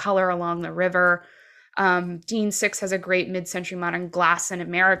categories, Color Along the River. Dean Six has a great mid-century modern glass in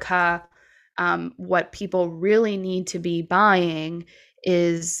America. What people really need to be buying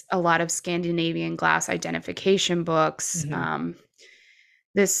is a lot of Scandinavian glass identification books.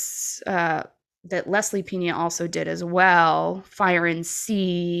 That Leslie Pena also did as well, Fire and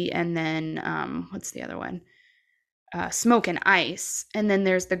Sea, and then what's the other one? Smoke and Ice. And then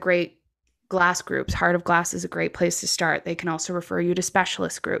there's the great glass groups. Heart of Glass is a great place to start. They can also refer you to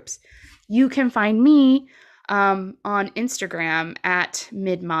specialist groups. You can find me on Instagram at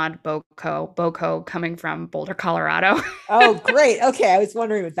midmodboko, Boko coming from Boulder, Colorado. Oh, great. Okay. I was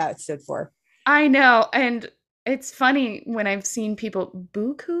wondering what that stood for. I know. And it's funny when I've seen people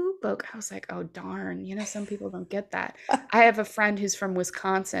Boko. I was like, oh, darn. Some people don't get that. I have a friend who's from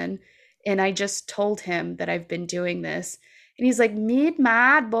Wisconsin, and I just told him that I've been doing this. And he's like,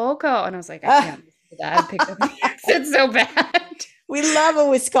 Mid-Mod Boko. And I was like, I can't do that. I picked up the accent so bad. We love a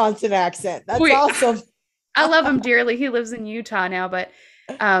Wisconsin accent. That's awesome. I love him dearly. He lives in Utah now, but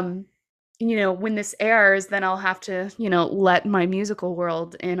when this airs, then I'll have to, let my musical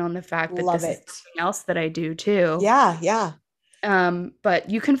world in on the fact that this is something else that I do too. Yeah. But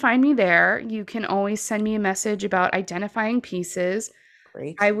you can find me there. You can always send me a message about identifying pieces.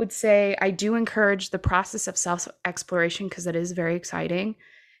 Great. I would say I do encourage the process of self-exploration because it is very exciting.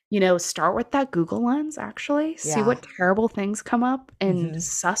 Start with that Google lens, actually. Yeah. See what terrible things come up and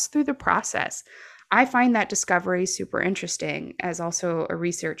suss through the process. I find that discovery super interesting as also a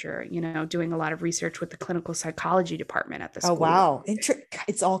researcher, doing a lot of research with the clinical psychology department at the school. Oh, wow.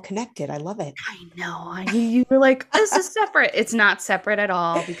 It's all connected. I love it. I know. You were like, this is separate. It's not separate at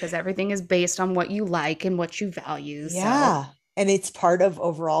all because everything is based on what you like and what you value. Yeah. So. And it's part of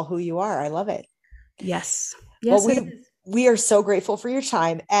overall who you are. I love it. Yes. Well, we are so grateful for your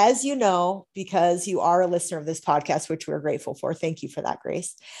time, as you know, because you are a listener of this podcast, which we're grateful for. Thank you for that,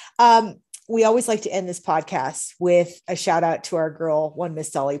 Grace. We always like to end this podcast with a shout out to our girl, one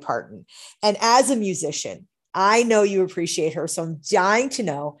Miss Dolly Parton. And as a musician, I know you appreciate her. So I'm dying to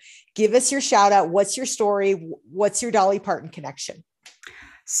know, give us your shout out. What's your story? What's your Dolly Parton connection?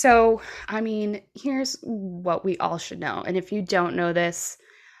 So, here's what we all should know. And if you don't know this,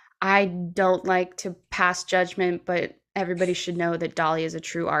 I don't like to pass judgment, but everybody should know that Dolly is a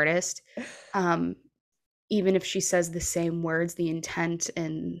true artist. Even if she says the same words, the intent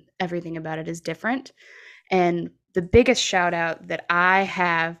and everything about it is different. And the biggest shout out that I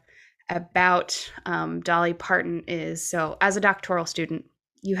have about Dolly Parton is, so as a doctoral student,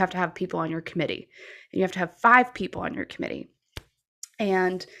 you have to have people on your committee. And you have to have 5 people on your committee.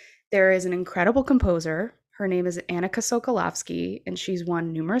 And there is an incredible composer. Her name is Annika Sokolovsky, and she's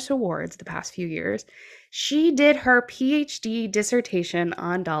won numerous awards the past few years. She did her PhD dissertation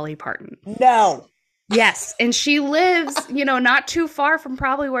on Dolly Parton. No. Yes. And she lives, not too far from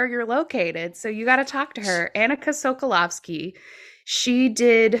probably where you're located. So you got to talk to her. Annika Sokolovsky. She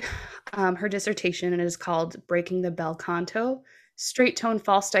did her dissertation, and it is called Breaking the Bel Canto, Straight Tone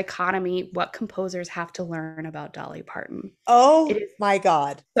False Dichotomy, What Composers Have to Learn About Dolly Parton. Oh my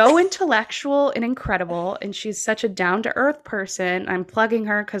God. So intellectual and incredible. And she's such a down-to-earth person. I'm plugging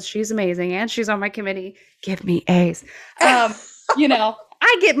her because she's amazing. And she's on my committee. Give me A's.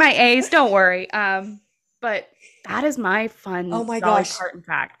 I get my A's, don't worry. But that is my fun Dolly Parton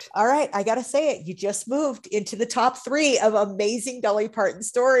fact. All right, I got to say it. You just moved into the top 3 of amazing Dolly Parton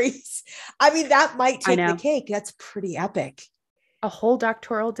stories. That might take the cake. That's pretty epic. A whole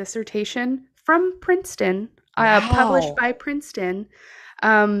doctoral dissertation from Princeton, published by Princeton,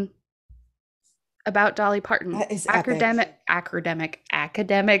 about Dolly Parton. That is academic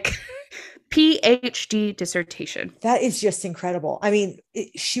PhD dissertation. That is just incredible. I mean,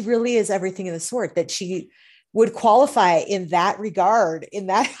 she really is everything in the sort that she would qualify in that regard, in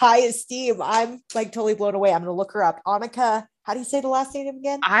that high esteem. I'm like totally blown away. I'm going to look her up. Annika, how do you say the last name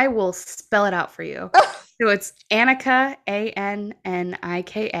again? I will spell it out for you. So it's Annika, Annika,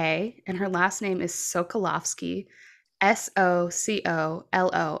 and her last name is Sokolovsky, Sokolofsky.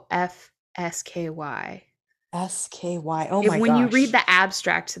 SKY. Oh my gosh. When you read the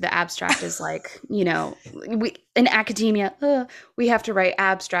abstract is like, in academia, we have to write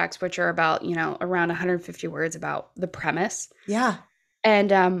abstracts, which are about, around 150 words about the premise. Yeah.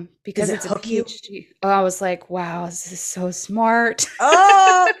 And because it's a PhD, I was like, wow, this is so smart.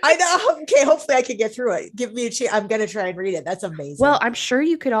 Oh, I know. Okay, hopefully I can get through it. Give me a chance. I'm going to try and read it. That's amazing. Well, I'm sure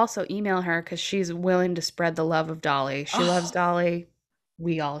you could also email her because she's willing to spread the love of Dolly. She loves Dolly.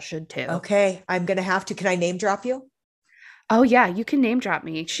 We all should too. Okay, I'm going to have to. Can I name drop you? Oh, yeah, you can name drop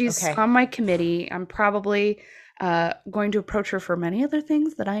me. She's on my committee. I'm probably going to approach her for many other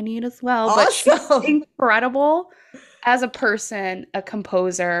things that I need as well. Awesome. But she's incredible as a person, a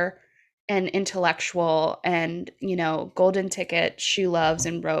composer, an intellectual, and, golden ticket she loves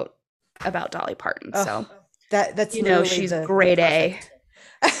and wrote about Dolly Parton. So that's she's grade A.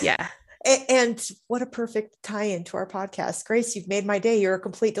 Yeah. And what a perfect tie-in to our podcast. Grace, you've made my day. You're a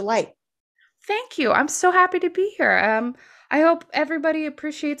complete delight. Thank you. I'm so happy to be here. I hope everybody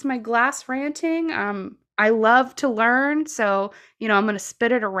appreciates my glass ranting. I love to learn, so, I'm going to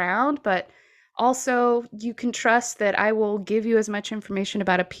spit it around, but also you can trust that I will give you as much information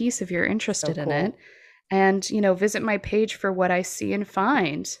about a piece if you're interested in it. And, visit my page for what I see and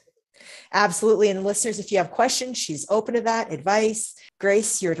find. Absolutely. And listeners, if you have questions, she's open to that. Advice.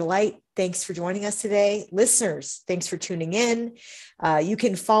 Grace, you're a delight. Thanks for joining us today. Listeners, thanks for tuning in. You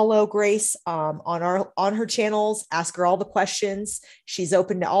can follow Grace on her channels, ask her all the questions. She's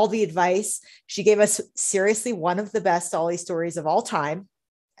open to all the advice. She gave us seriously one of the best Dolly stories of all time.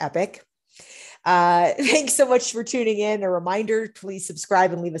 Epic. Thanks so much for tuning in. A reminder, please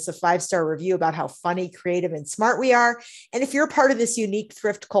subscribe and leave us a 5-star review about how funny, creative, and smart we are. And if you're part of this unique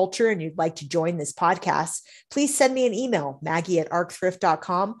thrift culture and you'd like to join this podcast, please send me an email,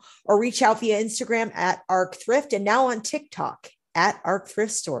 Maggie@arcthrift.com, or reach out via Instagram @arcthrift and now on TikTok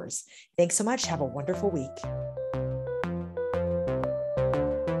 @arcthriftstores. Thanks so much. Have a wonderful week.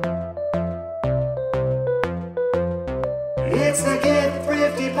 It's the Get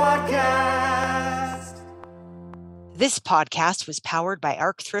Thrifty Podcast. This podcast was powered by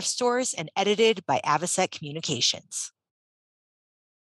Arc Thrift Stores and edited by Avocet Communications.